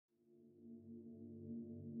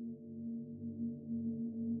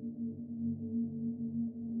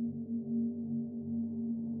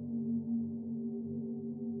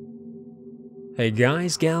Hey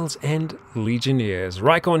guys, gals, and Legionnaires,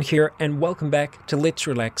 Rycon here, and welcome back to Let's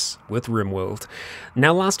Relax with Rimworld.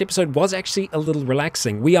 Now, last episode was actually a little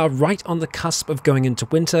relaxing. We are right on the cusp of going into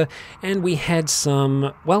winter, and we had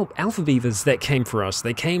some, well, alpha beavers that came for us.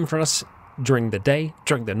 They came for us during the day,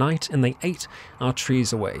 during the night, and they ate our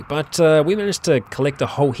trees away. But we managed to collect a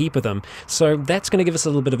whole heap of them, so that's going to give us a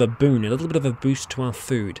little bit of a boon, a little bit of a boost to our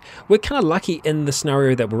food. We're kind of lucky in the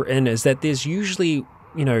scenario that we're in, is that there's usually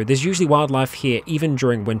wildlife here even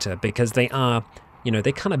during winter, because they are,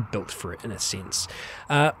 they're kind of built for it in a sense.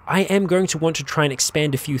 I am going to want to try and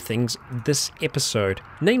expand a few things this episode,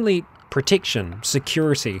 namely protection,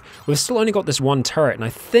 security. We've still only got this one turret, and I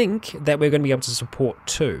think that we're going to be able to support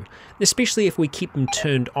two, especially if we keep them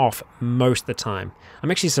turned off most of the time.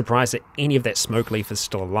 I'm actually surprised that any of that smoke leaf is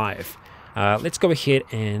still alive. Let's go ahead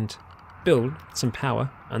and build some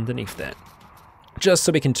power underneath that, just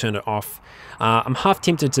so we can turn it off. I'm half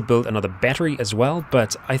tempted to build another battery as well,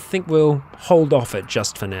 but I think we'll hold off it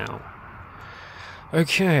just for now.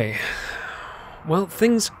 Okay, well,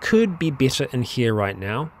 things could be better in here right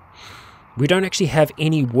now. We don't actually have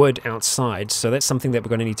any wood outside, so that's something that we're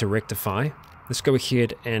going to need to rectify. Let's go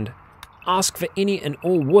ahead and ask for any and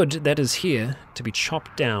all wood that is here to be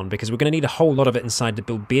chopped down, because we're going to need a whole lot of it inside to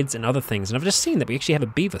build beds and other things. And I've just seen that we actually have a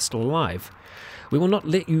beaver still alive. We will not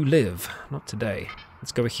let you live. Not today.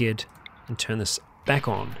 Let's go ahead and turn this back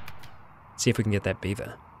on. See if we can get that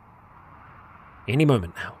beaver. Any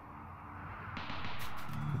moment now.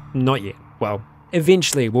 Not yet. Well,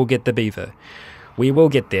 eventually we'll get the beaver. We will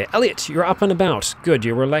get there. Elliot, you're up and about. Good,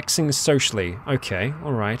 you're relaxing socially. Okay,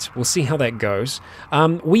 alright. We'll see how that goes.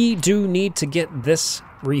 We do need to get this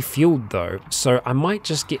refueled though, so I might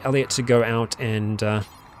just get Elliot to go out and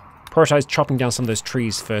prioritize chopping down some of those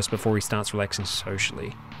trees first before he starts relaxing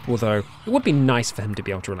socially. Although, it would be nice for him to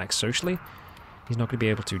be able to relax socially. He's not going to be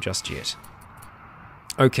able to just yet.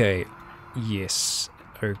 Okay, yes.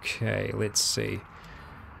 Okay, let's see.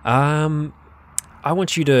 I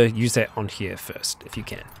want you to use that on here first, if you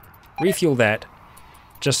can. Refuel that,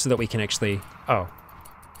 just so that we can actually... Oh.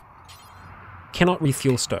 Cannot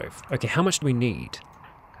refuel stove. Okay, how much do we need?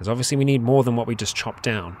 Because obviously we need more than what we just chopped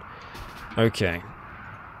down. Okay.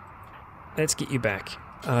 Let's get you back.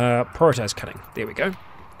 Prioritize cutting. There we go.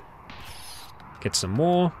 Get some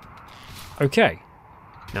more. Okay.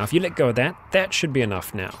 Now if you let go of that, that should be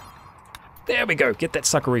enough now. There we go. Get that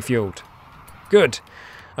sucker refueled. Good.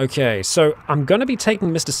 Okay, so I'm going to be taking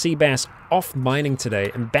Mr. Seabass off mining today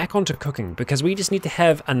and back onto cooking, because we just need to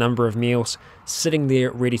have a number of meals sitting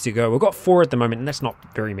there ready to go. We've got 4 at the moment, and that's not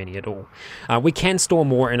very many at all. We can store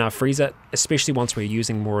more in our freezer, especially once we're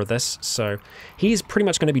using more of this, so he's pretty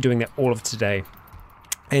much going to be doing that all of today.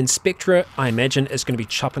 And Spectra, I imagine, is going to be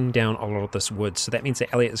chopping down a lot of this wood, so that means that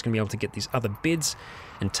Elliot is going to be able to get these other beds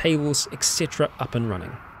and tables, etc. up and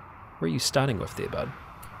running. Where are you starting with there, bud?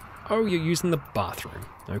 Oh, you're using the bathroom.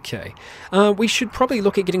 Okay. We should probably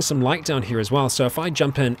look at getting some light down here as well. So if I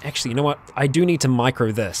jump in... Actually, you know what? I do need to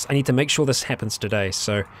micro this. I need to make sure this happens today.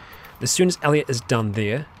 So as soon as Elliot is done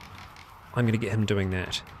there, I'm going to get him doing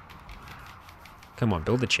that. Come on,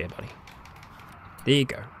 build the chair, buddy. There you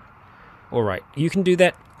go. Alright, you can do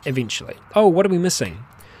that eventually. Oh, what are we missing?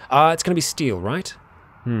 It's going to be steel, right?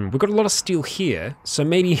 We've got a lot of steel here. So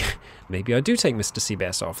maybe I do take Mr.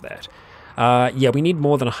 Seabass off that. Yeah, we need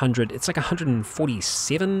more than 100. It's like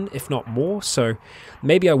 147, if not more. So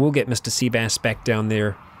maybe I will get Mr. Seabass back down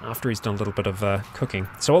there after he's done a little bit of cooking.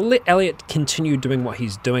 So I'll let Elliot continue doing what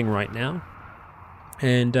he's doing right now.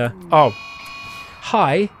 And, oh,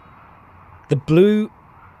 hi, the blue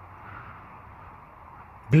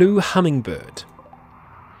Hummingbird.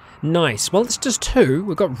 Nice. Well, it's just 2.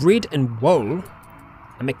 We've got red and wool,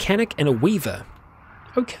 a mechanic and a weaver.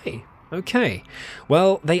 Okay. Okay,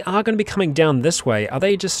 well, they are going to be coming down this way. Are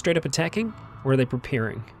they just straight up attacking, or are they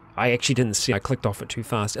preparing? I actually didn't see. I clicked off it too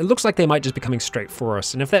fast. It looks like they might just be coming straight for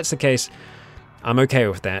us, and if that's the case, I'm okay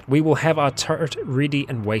with that. We will have our turret ready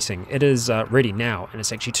and waiting. It is ready now, and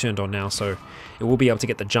it's actually turned on now, so it will be able to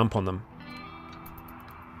get the jump on them.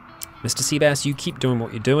 Mr. Seabass, you keep doing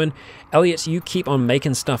what you're doing. Elliot, you keep on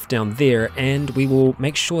making stuff down there, and we will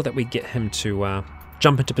make sure that we get him to...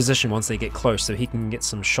 jump into position once they get close so he can get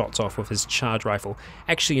some shots off with his charge rifle.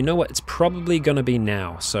 Actually, you know what? It's probably going to be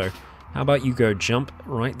now. So how about you go jump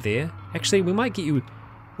right there? Actually, we might get you...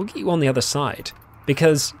 We'll get you on the other side.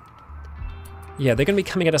 Because, yeah, they're going to be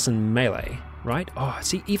coming at us in melee, right? Oh,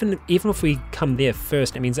 see, even if we come there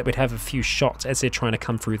first, it means that we'd have a few shots as they're trying to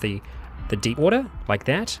come through the deep water, like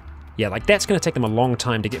that. Yeah, like that's going to take them a long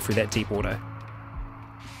time to get through that deep water.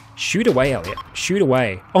 Shoot away, Elliot. Shoot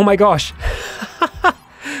away. Oh my gosh.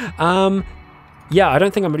 Yeah, I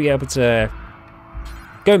don't think I'm going to be able to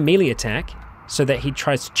go melee attack so that he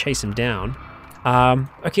tries to chase him down.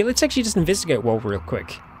 Okay, let's actually just investigate Wold real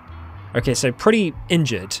quick. Okay, so pretty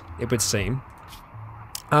injured, it would seem.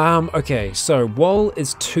 Okay, so Wall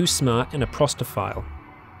is too smart and a prostophile.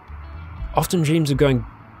 Often dreams of going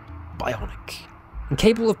bionic.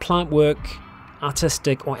 Incapable of plant work,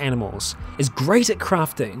 artistic, or animals. Is great at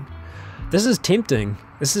crafting. This is tempting.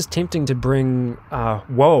 This is tempting to bring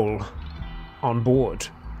Wall on board.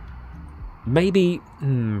 Maybe,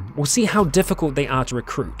 we'll see how difficult they are to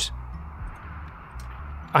recruit.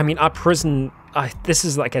 I mean, our prison, this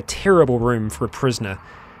is like a terrible room for a prisoner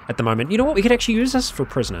at the moment. You know what, we could actually use this for a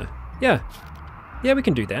prisoner. Yeah, we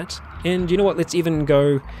can do that. And you know what, let's even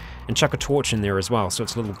go and chuck a torch in there as well, so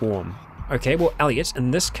it's a little warm. Okay, well, Elliot,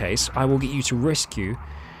 in this case, I will get you to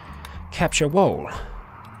capture Wall.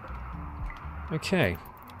 Okay,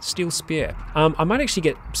 steel spear. I might actually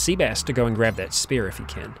get Seabass to go and grab that spear if he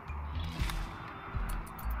can.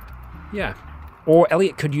 Yeah, or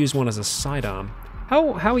Elliot could use one as a sidearm.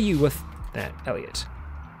 How are you with that, Elliot?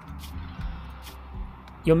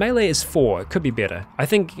 Your melee is 4. It could be better. I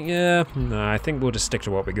think, no, I think we'll just stick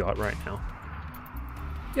to what we got right now.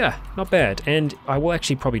 Yeah, not bad. And I will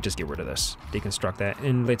actually probably just get rid of this. Deconstruct that.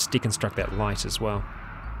 And let's deconstruct that light as well.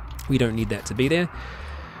 We don't need that to be there.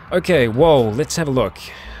 Okay, whoa, let's have a look.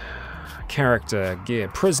 Character, gear,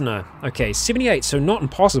 prisoner. Okay, 78, so not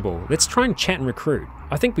impossible. Let's try and chat and recruit.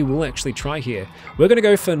 I think we will actually try here. We're going to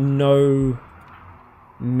go for no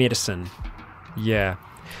medicine. Yeah.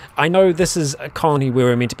 I know this is a colony where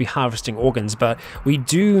we're meant to be harvesting organs, but we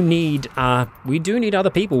do need other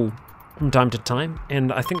people from time to time,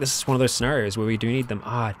 and I think this is one of those scenarios where we do need them.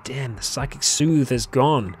 Ah, damn, the psychic soothe is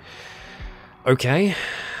gone. Okay,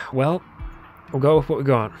 well, we'll go with what we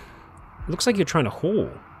got. It looks like you're trying to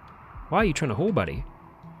haul. Why are you trying to haul, buddy?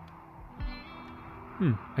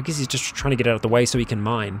 I guess he's just trying to get out of the way so he can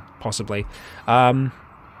mine, possibly.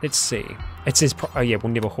 Let's see. It says, oh yeah,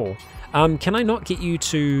 we'll never haul. Can I not get you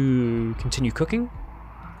to continue cooking?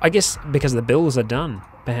 I guess because the bills are done,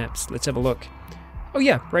 perhaps. Let's have a look. Oh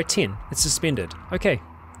yeah, right, 10. It's suspended. Okay,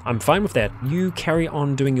 I'm fine with that. You carry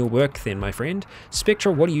on doing your work then, my friend.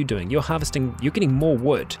 Spectra, what are you doing? You're harvesting, you're getting more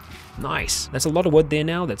wood. Nice. That's a lot of wood there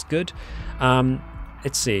now, that's good.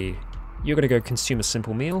 Let's see. You're gonna go consume a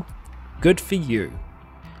simple meal. Good for you.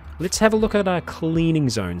 Let's have a look at our cleaning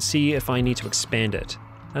zone, see if I need to expand it.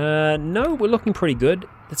 No, we're looking pretty good.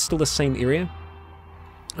 It's still the same area.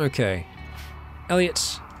 Okay.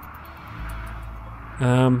 Elliot.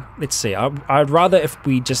 Let's see. I'd rather if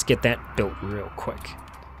we just get that built real quick.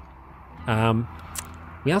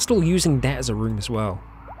 We are still using that as a room as well.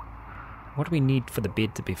 What do we need for the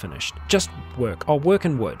bed to be finished? Just work. Oh, work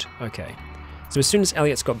and wood. Okay. So as soon as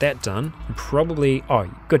Elliot's got that done, probably... Oh,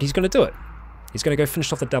 good. He's going to do it. He's going to go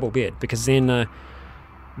finish off the double bed, because then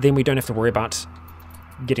we don't have to worry about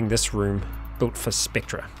getting this room built for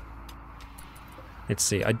Spectra. Let's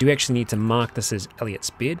see. I do actually need to mark this as Elliot's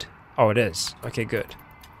bed. Oh, it is. Okay, good.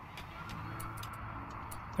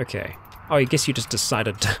 Okay. Oh, I guess you just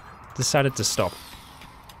decided to stop.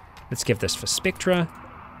 Let's give this for Spectra.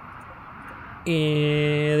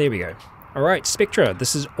 And there we go. All right, Spectra,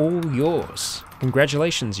 this is all yours.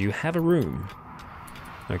 Congratulations, you have a room.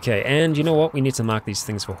 Okay, and you know what? We need to mark these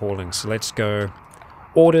things for hauling. So let's go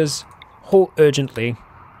orders, haul urgently,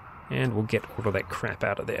 and we'll get all of that crap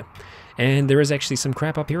out of there. And there is actually some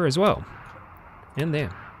crap up here as well. And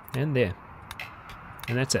there, and there.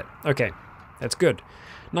 And that's it. Okay, that's good.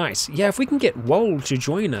 Nice. Yeah, if we can get Wold to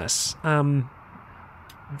join us,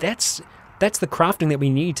 that's the crafting that we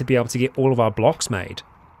need to be able to get all of our blocks made.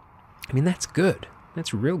 I mean, that's good.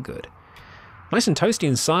 That's real good. Nice and toasty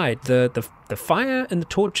inside. The fire and the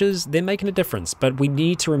torches, they're making a difference. But we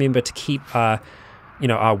need to remember to keep our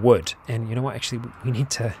wood. And you know what? Actually, we need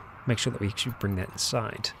to make sure that we actually bring that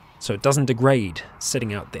inside, so it doesn't degrade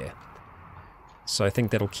sitting out there. So I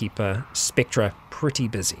think that'll keep Spectra pretty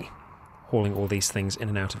busy, hauling all these things in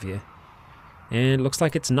and out of here. And it looks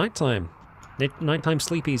like it's nighttime. Nighttime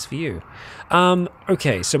sleepies for you.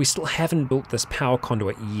 Okay, so we still haven't built this power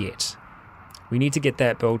conduit yet. We need to get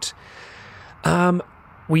that built.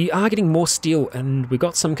 We are getting more steel, and we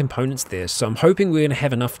got some components there, so I'm hoping we're going to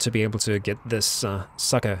have enough to be able to get this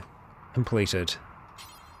sucker completed.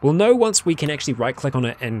 We'll know once we can actually right-click on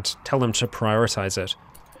it and tell them to prioritize it.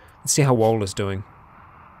 Let's see how Wold is doing.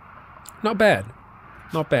 Not bad.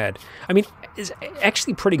 Not bad. I mean, it's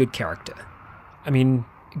actually pretty good character. I mean,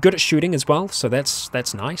 good at shooting as well, so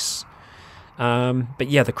that's nice. But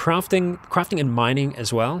yeah, the crafting and mining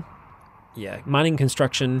as well. Yeah, mining,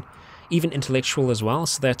 construction, even intellectual as well,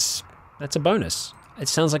 so that's a bonus. It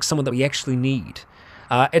sounds like someone that we actually need.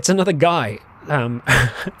 It's another guy.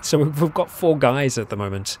 So we've got 4 guys at the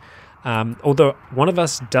moment. Although one of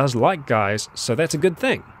us does like guys, so that's a good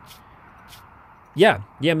thing. Yeah,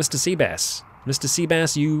 Mr. Seabass. Mr.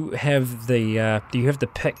 Seabass, you have the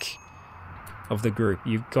pick of the group.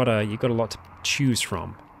 You've got a lot to choose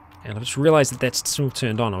from. And I just realized that that's still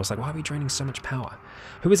turned on. I was like, why are we draining so much power?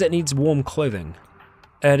 Who is it needs warm clothing?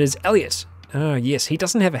 It is Elliot. Oh, yes, he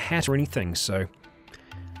doesn't have a hat or anything, so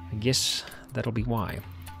I guess that'll be why.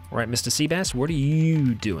 All right, Mr. Seabass, what are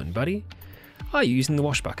you doing, buddy? Oh, you're using the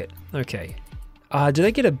wash bucket. Okay. Do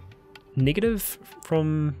they get a negative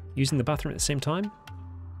from using the bathroom at the same time?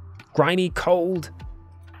 Grimy, cold.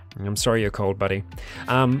 I'm sorry you're cold, buddy.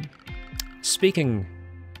 Speaking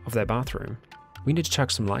of that bathroom, we need to chuck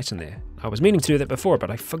some light in there. I was meaning to do that before, but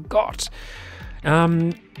I forgot.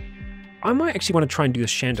 I might actually want to try and do the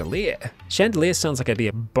chandelier. Chandelier sounds like it'd be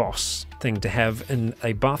a boss thing to have in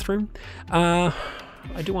a bathroom. I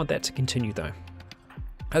do want that to continue, though.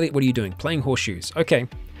 Elliot, what are you doing? Playing horseshoes. Okay.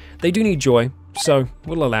 They do need joy, so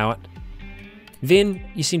we'll allow it. Then,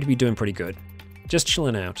 you seem to be doing pretty good. Just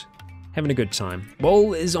chilling out. Having a good time.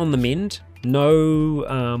 Wall is on the mend.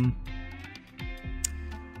 No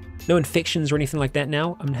infections or anything like that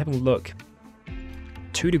now. I'm having a look.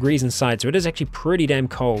 2 degrees inside, so it is actually pretty damn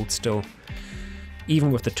cold still.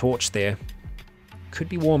 Even with the torch there. Could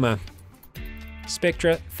be warmer.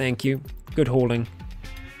 Spectra, thank you. Good hauling.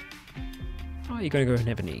 Oh, you're going to go and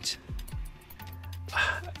have an eat.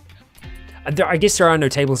 I guess there are no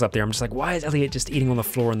tables up there. I'm just like, why is Elliot just eating on the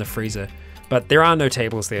floor in the freezer? But there are no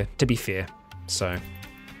tables there, to be fair. So,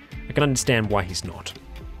 I can understand why he's not.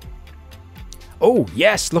 Oh,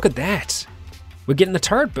 yes, look at that. We're getting the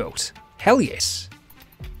turret built. Hell yes.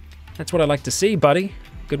 That's what I like to see, buddy.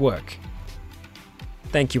 Good work.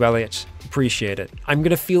 Thank you, Elliot. Appreciate it. I'm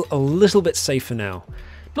going to feel a little bit safer now.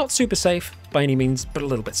 Not super safe by any means, but a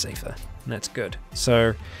little bit safer. And that's good.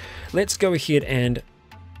 So, let's go ahead and...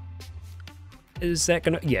 Is that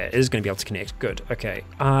going to... Yeah, it is going to be able to connect. Good. Okay.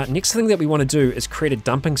 Next thing that we want to do is create a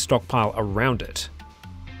dumping stockpile around it.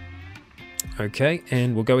 Okay,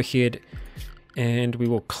 and we'll go ahead and we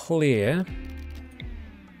will clear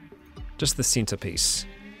just the centerpiece.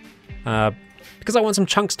 Because I want some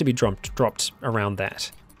chunks to be dropped around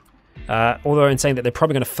that. Although in saying that they're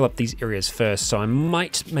probably going to fill up these areas first, so I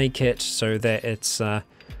might make it so that it's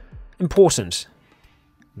important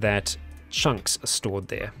that chunks are stored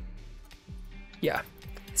there. Yeah,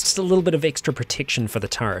 it's just a little bit of extra protection for the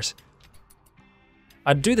turret.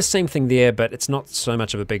 I'd do the same thing there, but it's not so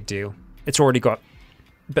much of a big deal. It's already got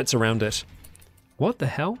bits around it. What the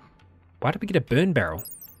hell? Why did we get a burn barrel?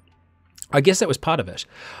 I guess that was part of it.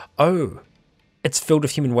 Oh, it's filled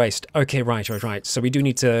with human waste. Okay, right. So we do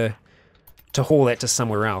need to haul that to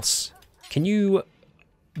somewhere else. Can you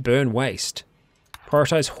burn waste?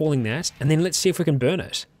 Prioritize hauling that, and then let's see if we can burn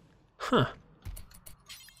it. Huh.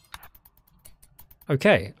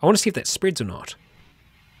 Okay, I want to see if that spreads or not.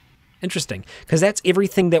 Interesting, because that's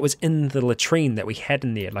everything that was in the latrine that we had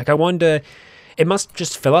in there. Like, I wonder, it must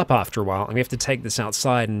just fill up after a while, and we have to take this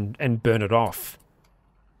outside and burn it off.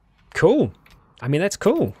 Cool. I mean, that's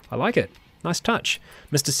cool. I like it. Nice touch.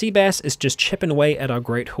 Mr. Seabass is just chipping away at our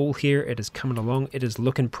great haul here. It is coming along. It is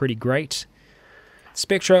looking pretty great.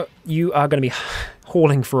 Spectra, you are going to be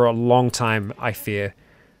hauling for a long time, I fear.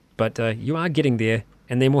 But you are getting there,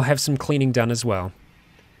 and then we'll have some cleaning done as well.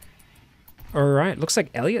 Alright, looks like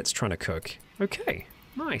Elliot's trying to cook. Okay,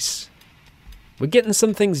 nice. We're getting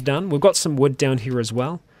some things done. We've got some wood down here as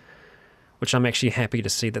well, which I'm actually happy to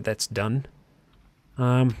see that that's done.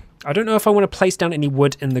 I don't know if I want to place down any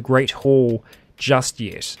wood in the Great Hall just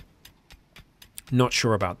yet. Not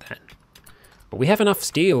sure about that. But we have enough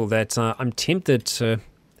steel that I'm tempted to...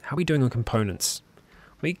 How are we doing on components?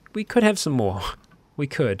 We could have some more. We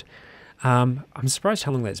could. I'm surprised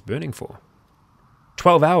how long that's burning for.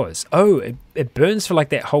 12 hours. Oh, it burns for like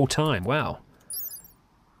that whole time. Wow.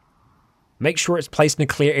 Make sure it's placed in a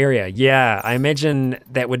clear area. Yeah, I imagine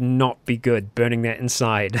that would not be good, burning that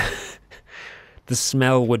inside. The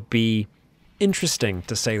smell would be interesting,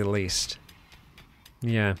 to say the least.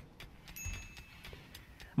 Yeah.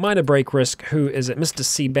 Minor break risk. Who is it? Mr.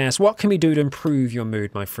 Seabass. What can we do to improve your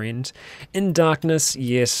mood, my friend? In darkness,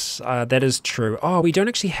 yes, that is true. Oh, we don't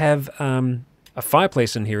actually have a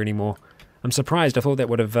fireplace in here anymore. I'm surprised. I thought that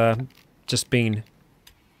would have just been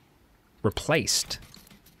replaced.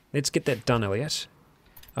 Let's get that done, Elliot.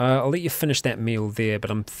 I'll let you finish that meal there, but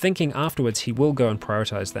I'm thinking afterwards he will go and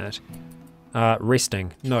prioritize that.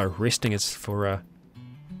 Resting. No, resting is for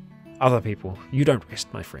other people. You don't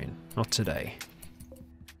rest, my friend. Not today.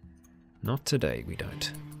 Not today, we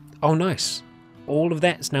don't. Oh, nice. All of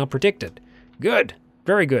that is now protected. Good.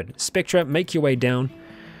 Very good. Spectra, make your way down.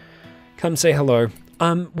 Come say hello.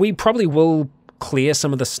 We probably will clear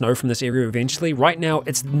some of the snow from this area eventually. Right now,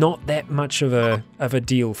 it's not that much of a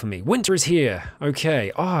deal for me. Winter is here.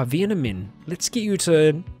 Okay. Viennamin. Let's get you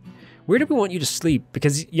to... Where do we want you to sleep?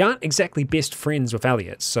 Because you aren't exactly best friends with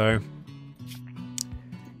Elliot, so...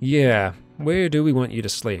 Yeah. Where do we want you to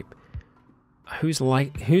sleep? Who's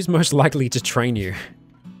most likely to train you?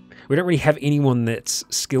 We don't really have anyone that's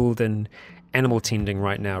skilled in animal tending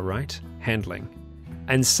right now, right? Handling.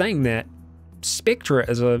 And saying that, Spectra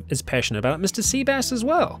is passionate about it. Mr. Seabass as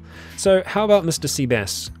well. So how about Mr.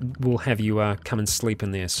 Seabass? We'll have you come and sleep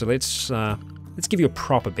in there. So let's give you a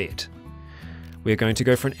proper bed. We're going to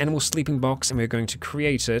go for an animal sleeping box, and we're going to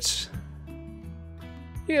create it.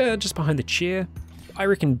 Yeah, just behind the chair. I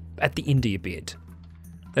reckon at the end of your bed.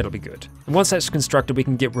 That'll be good. And once that's constructed, we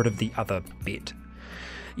can get rid of the other bed.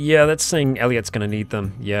 Yeah, that's saying Elliot's going to need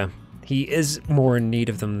them. Yeah, he is more in need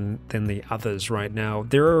of them than the others right now.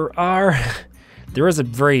 There is a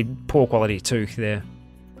very poor quality toque there.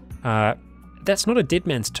 That's not a dead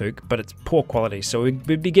man's toque, but it's poor quality. So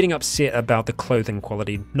we'd be getting upset about the clothing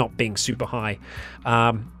quality not being super high.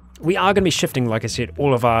 We are going to be shifting, like I said,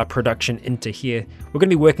 all of our production into here. We're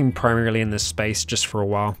going to be working primarily in this space just for a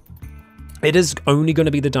while. It is only going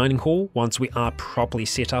to be the dining hall once we are properly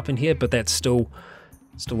set up in here, but that's still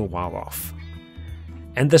a while off.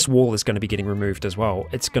 And this wall is going to be getting removed as well.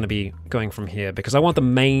 It's going to be going from here because I want the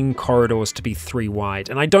main corridors to be 3 wide.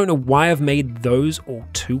 And I don't know why I've made those all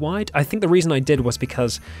 2 wide. I think the reason I did was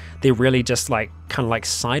because they're really just like kind of like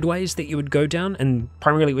sideways that you would go down. And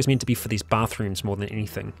primarily it was meant to be for these bathrooms more than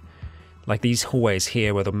anything. Like these hallways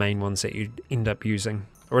here were the main ones that you'd end up using.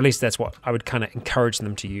 Or at least that's what I would kind of encourage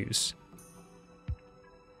them to use.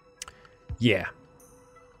 Yeah.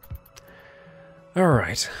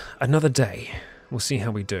 Alright, another day. We'll see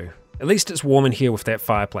how we do. At least it's warm in here with that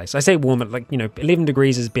fireplace. I say warm, like, 11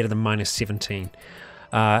 degrees is better than minus 17.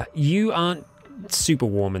 You aren't super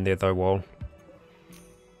warm in there though, Wall.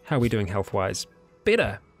 How are we doing health-wise?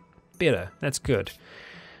 Better. That's good.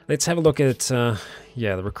 Let's have a look at, the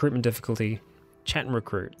recruitment difficulty. Chat and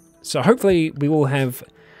recruit. So hopefully we will have...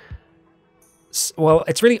 Well,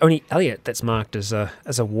 it's really only Elliot that's marked as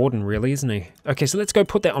a warden, really, isn't he? Okay, so let's go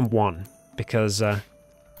put that on 1. Because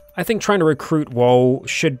I think trying to recruit Wall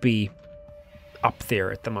should be up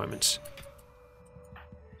there at the moment.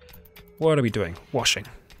 What are we doing? Washing.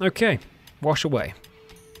 Okay, wash away.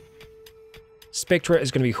 Spectra is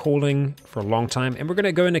going to be holding for a long time, and we're going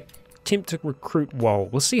to go and attempt to recruit Wall.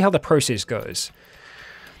 We'll see how the process goes.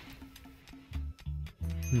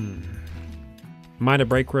 Minor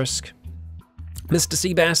break risk. Mr.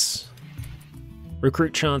 Seabass.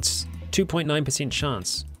 Recruit chance, 2.9%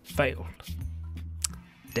 chance. Failed.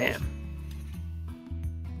 Damn.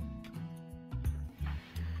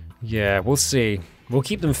 Yeah, we'll see. We'll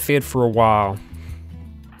keep them fed for a while.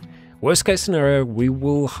 Worst case scenario, we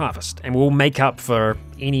will harvest and we'll make up for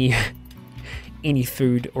any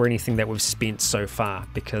food or anything that we've spent so far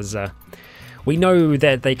because we know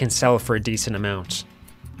that they can sell for a decent amount.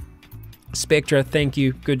 Spectra, thank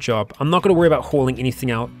you. Good job. I'm not going to worry about hauling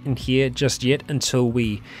anything out in here just yet until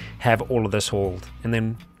we have all of this hauled. And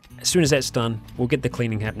then as soon as that's done, we'll get the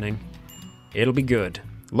cleaning happening. It'll be good.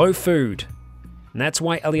 Low food. And that's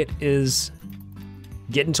why Elliot is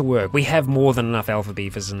getting to work. We have more than enough alpha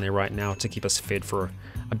beavers in there right now to keep us fed for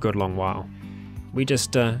a good long while. We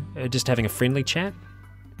just having a friendly chat.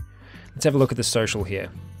 Let's have a look at the social here.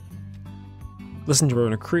 Listen to a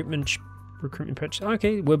recruitment pitch.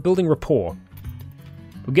 Okay, we're building rapport.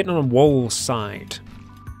 We're getting on Wall's side.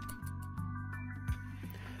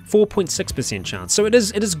 4.6% chance. So it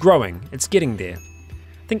is growing. It's getting there.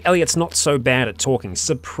 I think Elliot's not so bad at talking,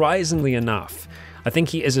 surprisingly enough. I think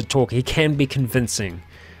he is a talker. He can be convincing.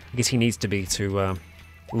 I guess he needs to be to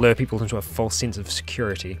lure people into a false sense of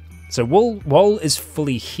security. So Wall is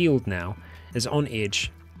fully healed now, is on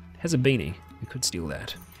edge, has a beanie. We could steal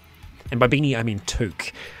that. And by beanie, I mean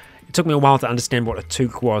toque. It took me a while to understand what a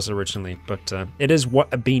toque was originally, but it is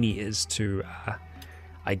what a beanie is to,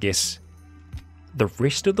 I guess, the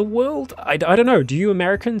rest of the world? I don't know. Do you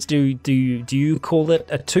Americans, do you call it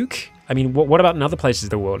a toque? I mean, what about in other places of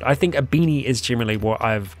the world? I think a beanie is generally what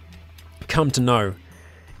I've come to know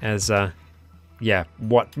as,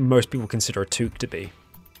 what most people consider a toque to be.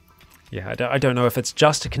 Yeah, I don't know if it's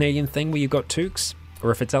just a Canadian thing where you've got toques,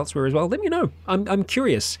 or if it's elsewhere as well. Let me know. I'm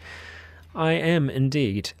curious. I am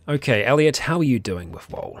indeed. Okay, Elliot, how are you doing with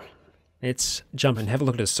Wall? Let's jump and have a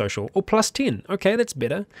look at his social. Oh, plus 10. Okay, that's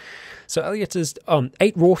better. So Elliot is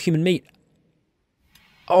 8 raw human meat.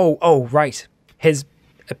 Oh, right.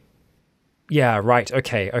 Yeah, right.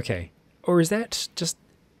 Okay. Or is that just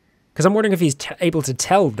Because I'm wondering if he's able to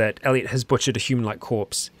tell that Elliot has butchered a human-like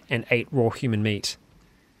corpse and ate raw human meat.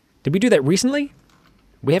 Did we do that recently?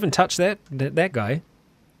 We haven't touched that guy.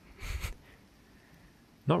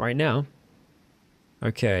 Not right now.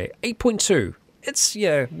 Okay, 8.2. It's,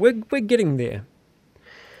 yeah, we're getting there.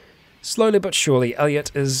 Slowly but surely,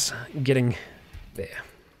 Elliot is getting there.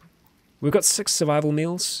 We've got 6 survival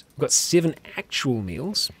meals. We've got 7 actual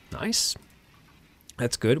meals. Nice.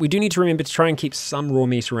 That's good. We do need to remember to try and keep some raw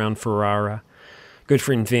meat around for our good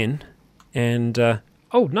friend Ven. And,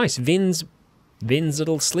 oh, nice. Ven's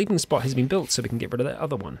little sleeping spot has been built, so we can get rid of that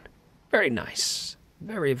other one. Very nice.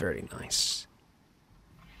 Very, very nice.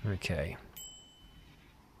 Okay.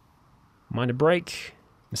 Mind a break,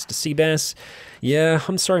 Mr. Seabass. Yeah,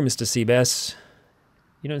 I'm sorry, Mr. Seabass.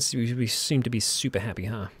 You don't seem to be super happy,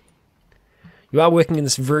 huh? You are working in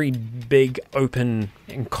this very big, open,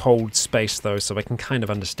 and cold space, though, so I can kind of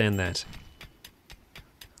understand that.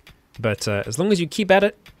 But as long as you keep at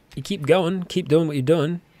it, you keep going, keep doing what you're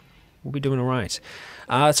doing, we'll be doing all right.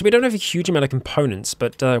 So we don't have a huge amount of components,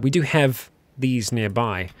 but we do have these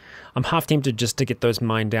nearby. I'm half tempted just to get those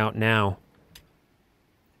mined out now.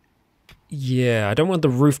 Yeah, I don't want the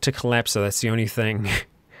roof to collapse, so that's the only thing.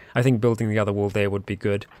 I think building the other wall there would be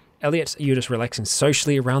good. Elliot, you're just relaxing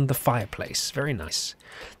socially around the fireplace. Very nice.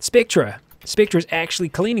 Spectra. Spectra is actually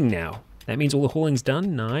cleaning now. That means all the hauling's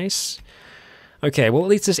done. Nice. Okay, well, at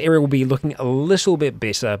least this area will be looking a little bit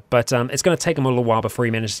better, but it's going to take him a little while before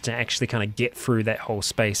he manages to actually kind of get through that whole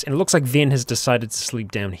space. And it looks like Ven has decided to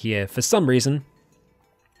sleep down here for some reason.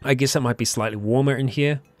 I guess it might be slightly warmer in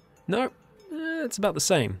here. No, it's about the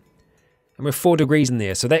same. And we're 4 degrees in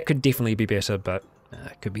there, so that could definitely be better, but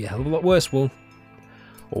it could be a hell of a lot worse, Wool.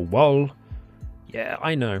 Or Wool. Yeah,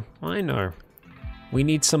 I know. We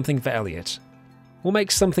need something for Elliot. We'll make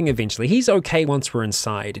something eventually. He's okay once we're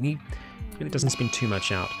inside, and he really doesn't spend too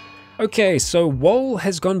much out. Okay, so Wool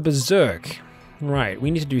has gone berserk. Right, we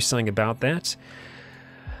need to do something about that.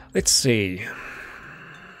 Let's see.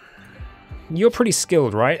 You're pretty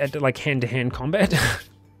skilled, right? At like hand-to-hand combat?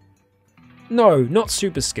 No, not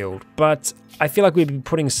super skilled, but I feel like we'd be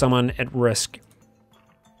putting someone at risk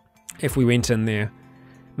if we went in there.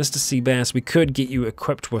 Mr. Seabass, we could get you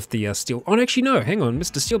equipped with the steel... Oh, actually, no, hang on.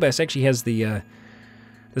 Mr. Steelbass actually has the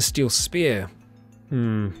steel spear.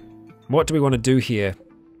 What do we want to do here?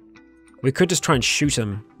 We could just try and shoot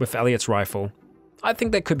him with Elliot's rifle. I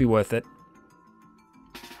think that could be worth it.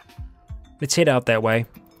 Let's head out that way.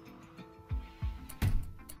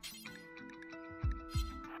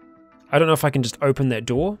 I don't know if I can just open that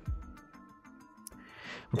door.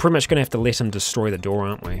 We're pretty much going to have to let him destroy the door,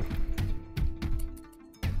 aren't we?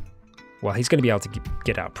 Well, he's going to be able to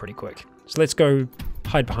get out pretty quick. So let's go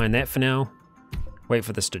hide behind that for now. Wait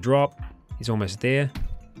for this to drop. He's almost there.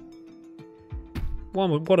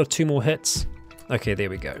 One or 2 more hits. Okay, there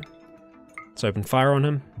we go. Let's open fire on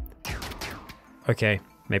him. Okay,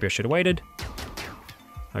 maybe I should have waited.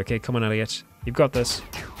 Okay, come on, Elliot. You've got this.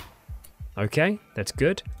 Okay, that's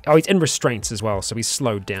good. Oh, he's in restraints as well, so he's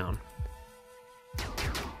slowed down.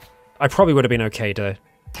 I probably would have been okay to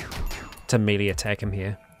melee attack him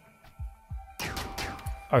here.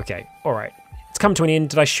 Okay, alright. It's come to an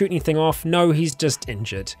end. Did I shoot anything off? No, he's just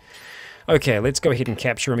injured. Okay, let's go ahead and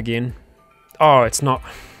capture him again. Oh, it's not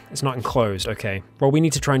enclosed. Okay. Well, we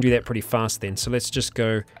need to try and do that pretty fast then. So let's just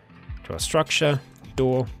go to our structure,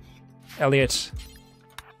 door, Elliot.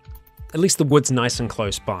 At least the wood's nice and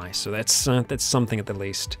close by, so that's something at the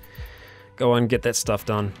least. Go on, get that stuff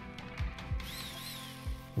done.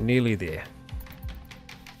 Nearly there.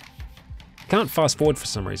 Can't fast forward for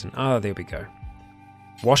some reason. Ah, there we go.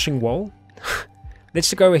 Washing Wool?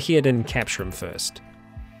 Let's go ahead and capture him first.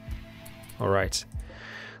 Alright.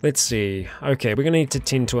 Let's see. Okay, we're going to need to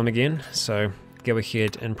tend to him again, so go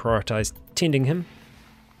ahead and prioritize tending him.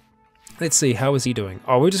 Let's see, how is he doing?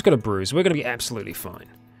 Oh, we just got a bruise. We're going to be absolutely fine.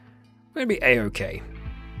 We're going to be a-okay.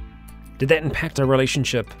 Did that impact our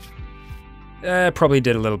relationship? Probably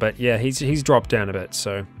did a little bit. Yeah, he's dropped down a bit,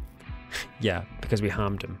 so... yeah, because we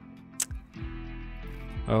harmed him.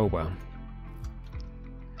 Oh, well.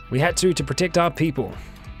 We had to protect our people.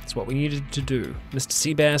 That's what we needed to do.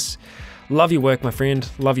 Mr. Seabass, love your work, my friend.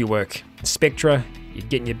 Love your work. Spectra, you're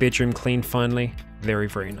getting your bedroom clean finally. Very,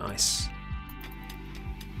 very nice.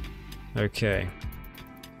 Okay.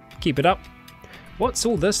 Keep it up. What's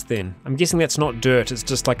all this then? I'm guessing that's not dirt, it's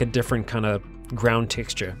just like a different kind of ground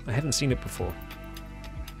texture. I haven't seen it before.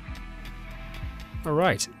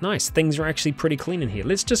 Alright, nice. Things are actually pretty clean in here.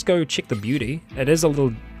 Let's just go check the beauty. It is a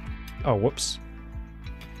little... oh, whoops.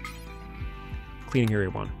 Cleaning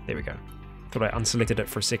area 1. There we go. Thought I unselected it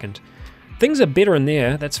for a second. Things are better in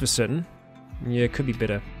there, that's for certain. Yeah, it could be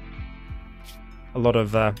better. a lot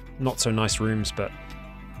of not so nice rooms, but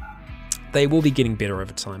they will be getting better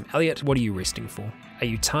over time. Elliot, what are you resting for? Are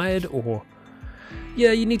you tired or...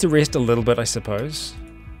 Yeah, you need to rest a little bit, I suppose.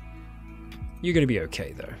 You're going to be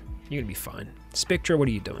okay, though. You're going to be fine. Spectra, what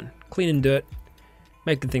are you doing? Cleaning dirt.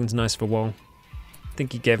 Making things nice for Wall. I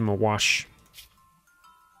think you gave him a wash.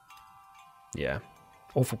 Yeah.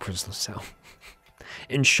 Awful prisoner cell.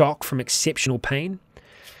 In shock from exceptional pain.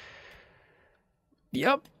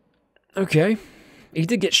 Yep. Okay. He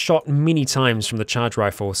did get shot many times from the charge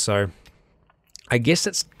rifle, so I guess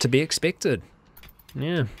it's to be expected.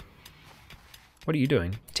 Yeah. What are you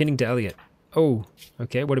doing? Tending to Elliot. Oh,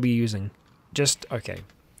 okay. What are we using? Just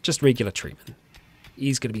regular treatment.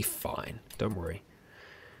 He's going to be fine. Don't worry.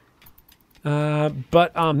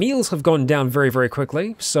 But our meals have gone down very, very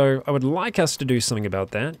quickly, so I would like us to do something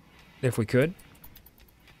about that, if we could.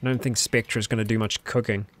 I don't think Spectra is going to do much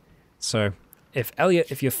cooking. So, if Elliot,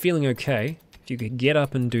 if you're feeling okay, if you could get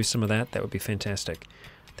up and do some of that, that would be fantastic.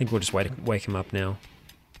 I think we'll just wake him up now.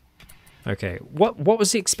 Okay, what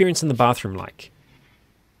was the experience in the bathroom like?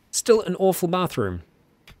 Still an awful bathroom.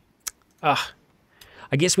 I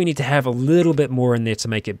guess we need to have a little bit more in there to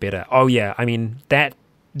make it better. Oh yeah, I mean, that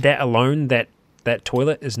alone, that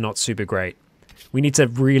toilet is not super great. We need to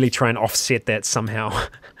really try and offset that somehow.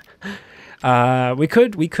 We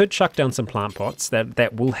could chuck down some plant pots.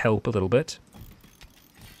 That will help a little bit.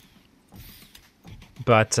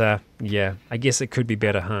 But yeah, I guess it could be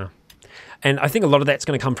better, huh? And I think a lot of that's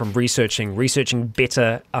going to come from researching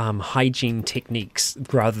better hygiene techniques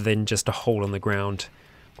rather than just a hole in the ground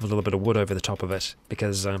with a little bit of wood over the top of it.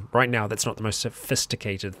 Because right now, that's not the most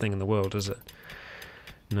sophisticated thing in the world, is it?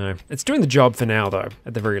 No. It's doing the job for now, though,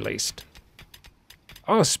 at the very least.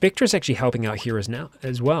 Oh, Spectra's actually helping out here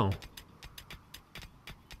as well.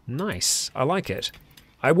 Nice. I like it.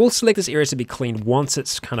 I will select this area to be cleaned once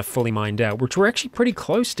it's kind of fully mined out, which we're actually pretty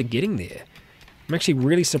close to getting there. I'm actually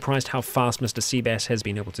really surprised how fast Mr. Seabass has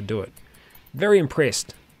been able to do it. Very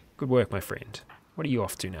impressed. Good work, my friend. What are you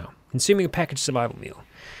off to now? Consuming a packaged survival meal.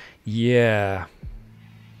 Yeah.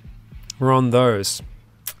 We're on those.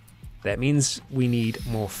 That means we need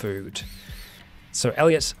more food. So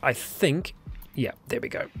Elliot, I think... Yeah, there we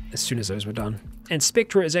go. As soon as those were done. And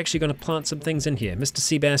Spectra is actually going to plant some things in here. Mr.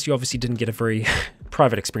 Seabass, you obviously didn't get a very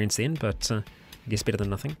private experience then, but I guess better than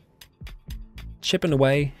nothing. Chipping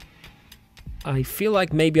away. I feel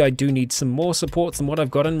like maybe I do need some more supports than what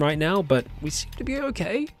I've got in right now, but we seem to be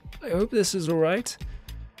okay. I hope this is alright.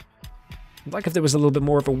 I'd like if there was a little bit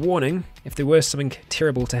more of a warning, if there were something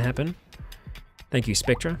terrible to happen. Thank you,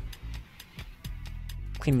 Spectra.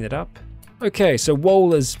 Cleaning that up. Okay, so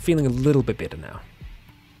Wole is feeling a little bit better now.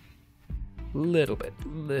 Little bit.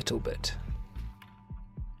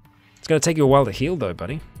 It's going to take you a while to heal though,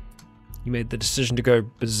 buddy. You made the decision to go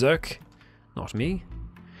berserk, not me.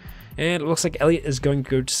 And it looks like Elliot is going to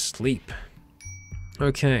go to sleep.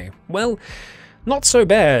 Okay, well, not so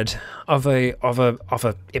bad of a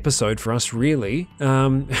episode for us, really.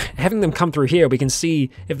 Having them come through here, we can see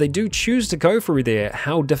if they do choose to go through there,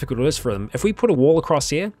 how difficult it is for them. If we put a wall across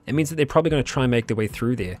here, it means that they're probably going to try and make their way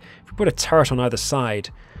through there. If we put a turret on either side,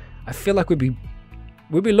 I feel like we'd be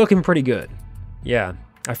looking pretty good. Yeah.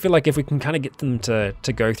 I feel like if we can kind of get them to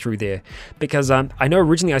go through there, because I know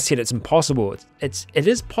originally I said it's impossible. It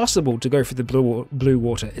is possible to go through the blue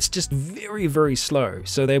water. It's just very, very slow.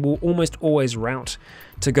 So they will almost always route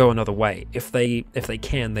to go another way. If they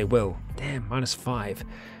can, they will. Damn, -5.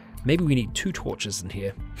 Maybe we need 2 torches in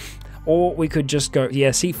here. Or we could just go,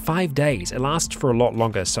 yeah, see, 5 days. It lasts for a lot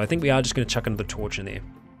longer. So I think we are just going to chuck another torch in there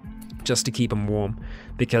just to keep them warm,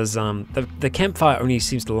 because the campfire only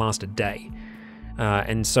seems to last a day.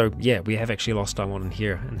 And so, yeah, we have actually lost our one in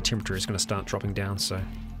here, and the temperature is going to start dropping down, so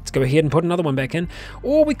let's go ahead and put another one back in.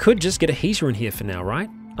 Or we could just get a heater in here for now, right?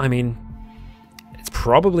 I mean, it's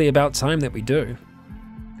probably about time that we do.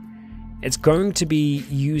 It's going to be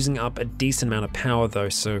using up a decent amount of power, though,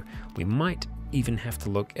 so we might even have to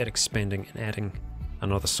look at expanding and adding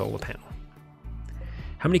another solar panel.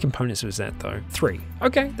 How many components was that, though? 3.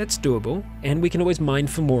 Okay, that's doable. And we can always mine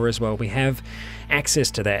for more as well. We have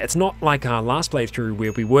access to that. It's not like our last playthrough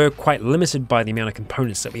where we were quite limited by the amount of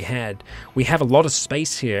components that we had. We have a lot of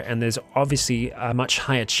space here, and there's obviously a much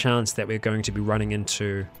higher chance that we're going to be running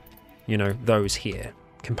into, you know, those here.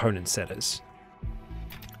 Components, that is.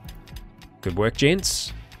 Good work,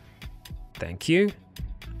 gents. Thank you.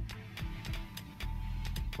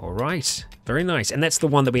 All right. Very nice. And that's the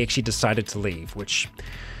one that we actually decided to leave, which,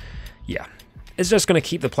 yeah, is just going to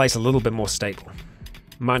keep the place a little bit more stable.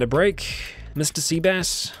 Minor break, Mr.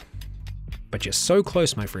 Seabass, but you're so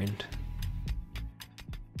close, my friend.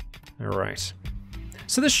 All right.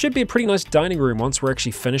 So this should be a pretty nice dining room once we're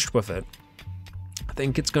actually finished with it. I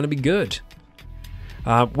think it's going to be good.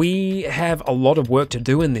 We have a lot of work to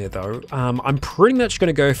do in there though. I'm pretty much going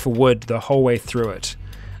to go for wood the whole way through it.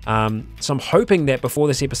 So I'm hoping that before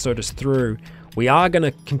this episode is through, we are going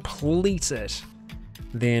to complete it.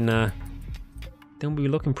 Then we'll be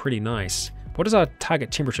looking pretty nice. What is our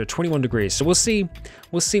target temperature? 21 degrees. So we'll see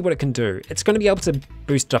what it can do. It's going to be able to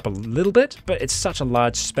boost up a little bit, but it's such a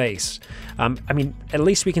large space. I mean, at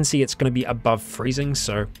least we can see it's going to be above freezing,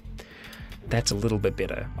 so that's a little bit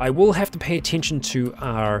better. I will have to pay attention to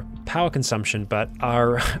our power consumption, but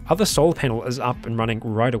our other solar panel is up and running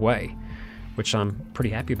right away, which I'm pretty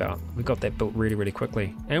happy about. We got that built really, really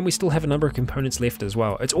quickly. And we still have a number of components left as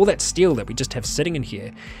well. It's all that steel that we just have sitting in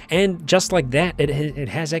here. And just like that, it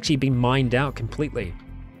has actually been mined out completely.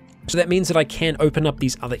 So that means that I can open up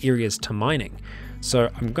these other areas to mining. So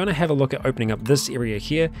I'm going to have a look at opening up this area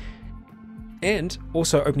here, and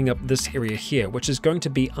also opening up this area here, which is going to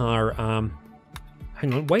be our...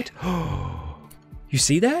 hang on, wait. You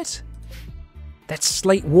see that? That's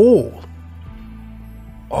slate wall.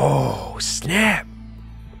 Oh, snap.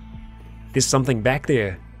 There's something back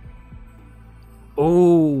there.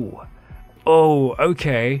 Oh,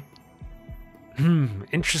 okay.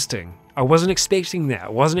 Interesting. I wasn't expecting that. I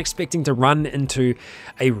wasn't expecting to run into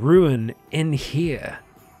a ruin in here.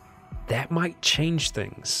 That might change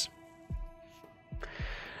things.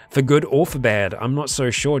 For good or for bad, I'm not so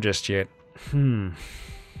sure just yet.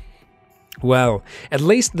 Well, at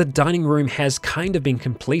least the dining room has kind of been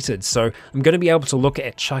completed, so I'm going to be able to look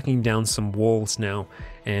at chucking down some walls now.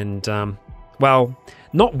 And, well,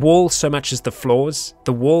 not walls so much as the floors.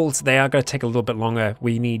 The walls, they are going to take a little bit longer.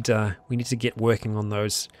 We need to get working on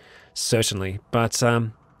those, certainly. But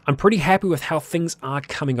I'm pretty happy with how things are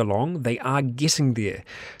coming along. They are getting there,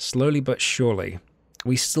 slowly but surely.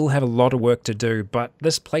 We still have a lot of work to do, but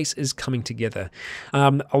this place is coming together. A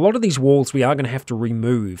lot of these walls we are going to have to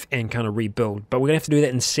remove and kind of rebuild, but we're going to have to do that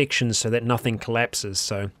in sections so that nothing collapses.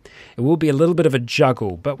 So it will be a little bit of a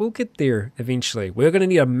juggle, but we'll get there eventually. We're going to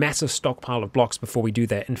need a massive stockpile of blocks before we do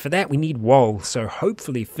that, and for that we need Wall. So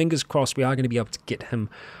hopefully, fingers crossed, we are going to be able to get him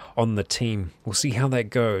on the team. We'll see how that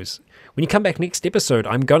goes. When you come back next episode,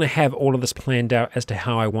 I'm going to have all of this planned out as to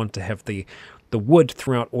how I want to have the wood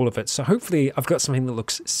throughout all of it. So hopefully I've got something that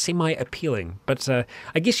looks semi-appealing. But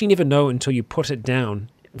I guess you never know until you put it down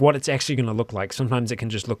what it's actually going to look like. Sometimes it can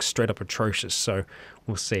just look straight up atrocious. So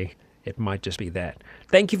we'll see. It might just be that.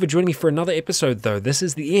 Thank you for joining me for another episode, though. This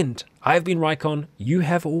is the end. I've been Rycon. You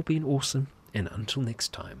have all been awesome. And until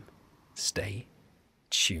next time, stay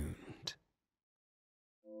tuned.